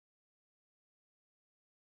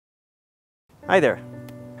Hi there,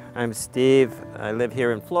 I'm Steve. I live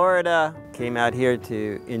here in Florida. Came out here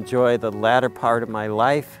to enjoy the latter part of my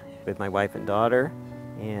life with my wife and daughter.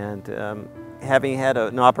 And having had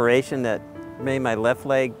an operation that made my left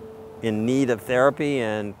leg in need of therapy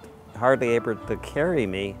and hardly able to carry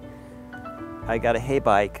me, I got a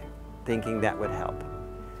HeyBike thinking that would help.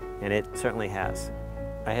 And it certainly has.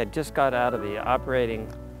 I had just got out of the operating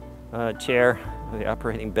chair, the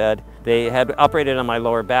operating bed. They had operated on my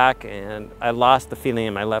lower back and I lost the feeling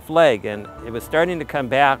in my left leg, and it was starting to come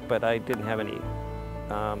back, but I didn't have any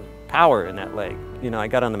power in that leg. You know, I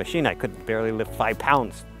got on the machine, I could barely lift 5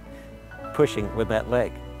 pounds pushing with that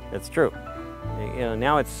leg. It's true. You know,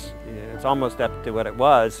 now it's almost up to what it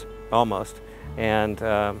was, almost. And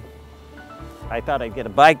I thought I'd get a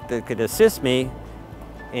bike that could assist me,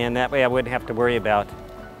 and that way I wouldn't have to worry about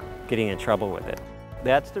getting in trouble with it.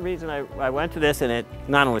 That's the reason I went to this, and it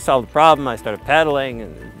not only solved the problem, I started pedaling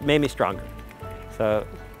and it made me stronger. So,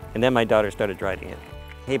 and then my daughter started riding it.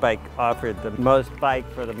 HeyBike offered the most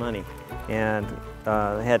bike for the money, and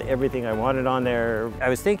had everything I wanted on there. I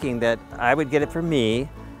was thinking that I would get it for me,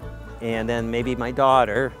 and then maybe my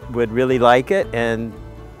daughter would really like it and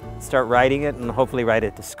start riding it and hopefully ride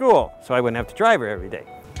it to school, so I wouldn't have to drive her every day.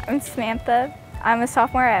 I'm Samantha. I'm a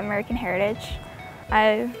sophomore at American Heritage.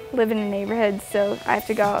 I live in a neighborhood, so I have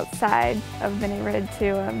to go outside of the neighborhood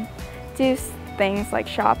to do things like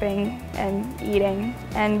shopping and eating.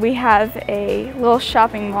 And we have a little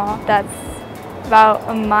shopping mall that's about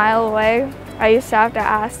a mile away. I used to have to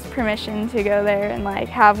ask permission to go there and like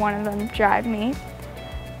have one of them drive me,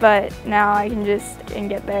 but now I can just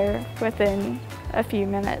get there within a few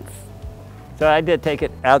minutes. So I did take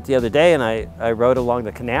it out the other day, and I rode along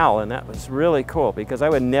the canal, and that was really cool because I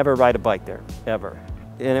would never ride a bike there, ever.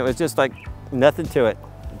 And it was just like nothing to it.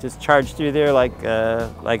 Just charged through there like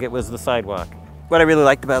it was the sidewalk. What I really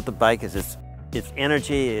liked about the bike is its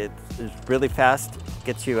energy. It's really fast,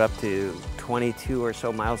 gets you up to 22 or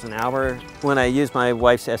so miles an hour. When I use my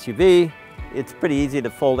wife's SUV, it's pretty easy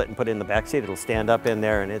to fold it and put it in the back seat. It'll stand up in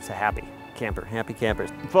there, and it's a happy camper.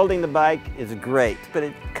 Folding the bike is great, but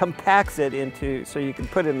it compacts it into, so you can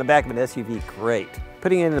put it in the back of an SUV, great.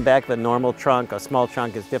 Putting it in the back of a normal trunk, a small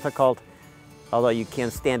trunk, is difficult, although you can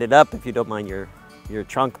stand it up if you don't mind your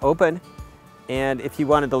trunk open. And if you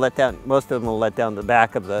wanted to let down, most of them will let down the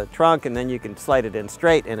back of the trunk, and then you can slide it in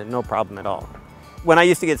straight, and no problem at all. When I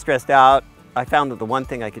used to get stressed out, I found that the one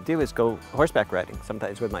thing I could do is go horseback riding,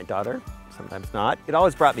 sometimes with my daughter, sometimes not. It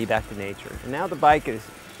always brought me back to nature. And now the bike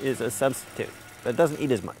is a substitute, but it doesn't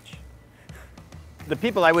eat as much. The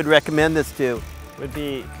people I would recommend this to would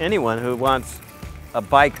be anyone who wants a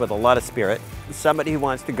bike with a lot of spirit, somebody who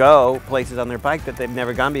wants to go places on their bike that they've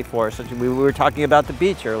never gone before, such as we were talking about the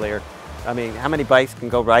beach earlier. I mean, how many bikes can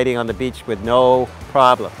go riding on the beach with no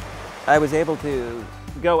problem? I was able to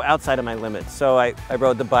go outside of my limits, so I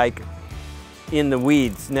rode the bike in the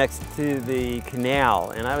weeds next to the canal,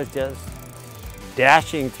 and I was just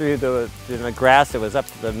dashing through the grass that was up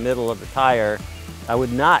to the middle of the tire. I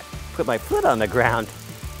would not put my foot on the ground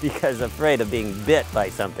because afraid of being bit by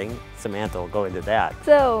something. Samantha will go into that.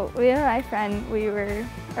 So me and my friend, we were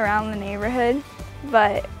around the neighborhood,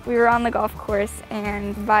 but we were on the golf course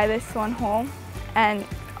and by this one hole, and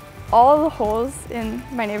all the holes in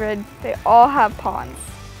my neighborhood, they all have ponds.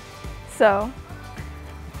 So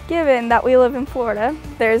given that we live in Florida,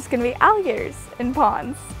 there's gonna be alligators in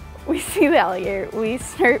ponds. We see the alligator, we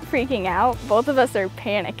start freaking out. Both of us are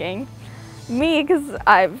panicking. Me, because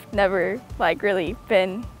I've never really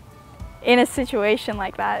been in a situation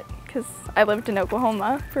like that, because I lived in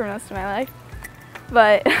Oklahoma for most of my life.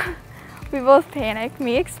 But we both panic,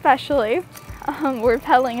 me especially. We're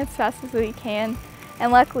pedaling as fast as we can,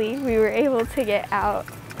 and luckily we were able to get out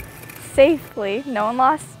safely. No one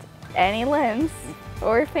lost any limbs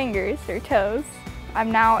or fingers or toes.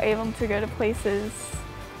 I'm now able to go to places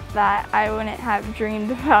that I wouldn't have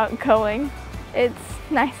dreamed about going. It's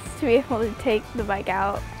nice to be able to take the bike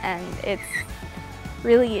out, and it's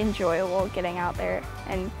really enjoyable getting out there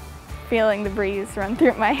and feeling the breeze run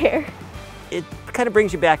through my hair. It kind of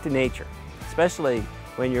brings you back to nature, especially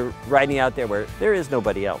when you're riding out there where there is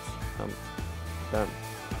nobody else.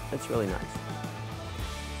 It's really nice.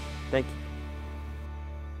 Thank you.